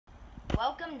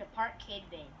Welcome to Park Kid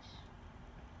Binge.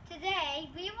 Today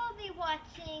we will be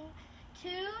watching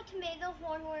two tomato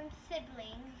hornworm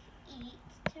siblings eat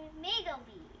tomato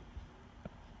leaves.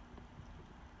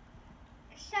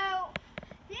 So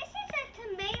this is a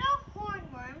tomato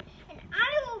hornworm and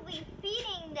I will be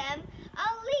feeding them a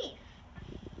leaf.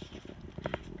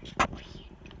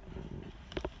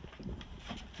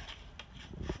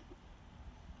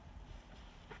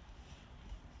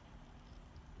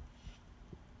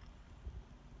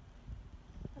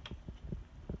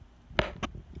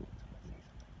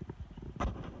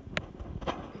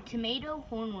 Tomato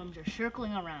hornworms are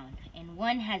circling around, and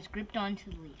one has gripped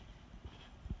onto the leaf.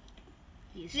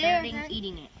 He is starting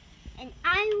eating it. And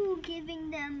I will giving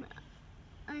them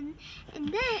and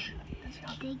then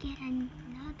they get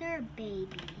another baby.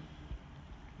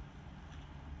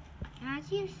 As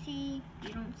you see, you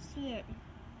don't see it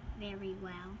very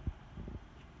well.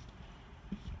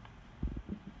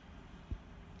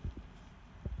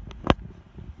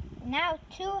 Now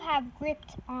two have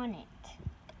gripped on it.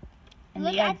 And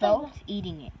they are both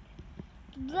eating it.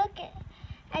 Look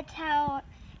at how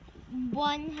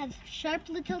one has sharp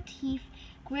little teeth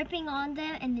gripping on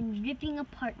them and then ripping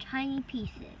apart tiny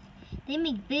pieces. They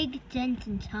make big dents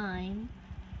in time.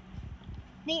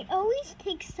 They always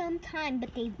take some time,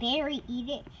 but they eat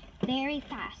it very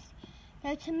fast.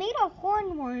 They're tomato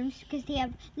hornworms because they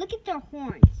have, look at their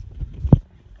horns.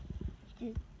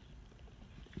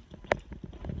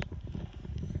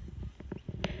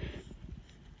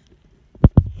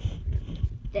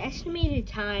 The estimated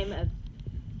time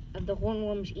of the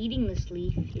hornworms eating this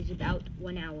leaf is about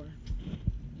 1 hour.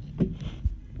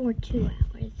 Or 2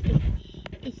 hours.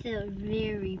 It's a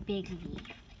very big leaf.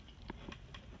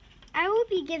 I will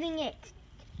be giving it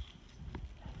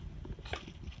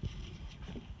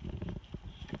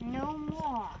no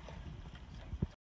more.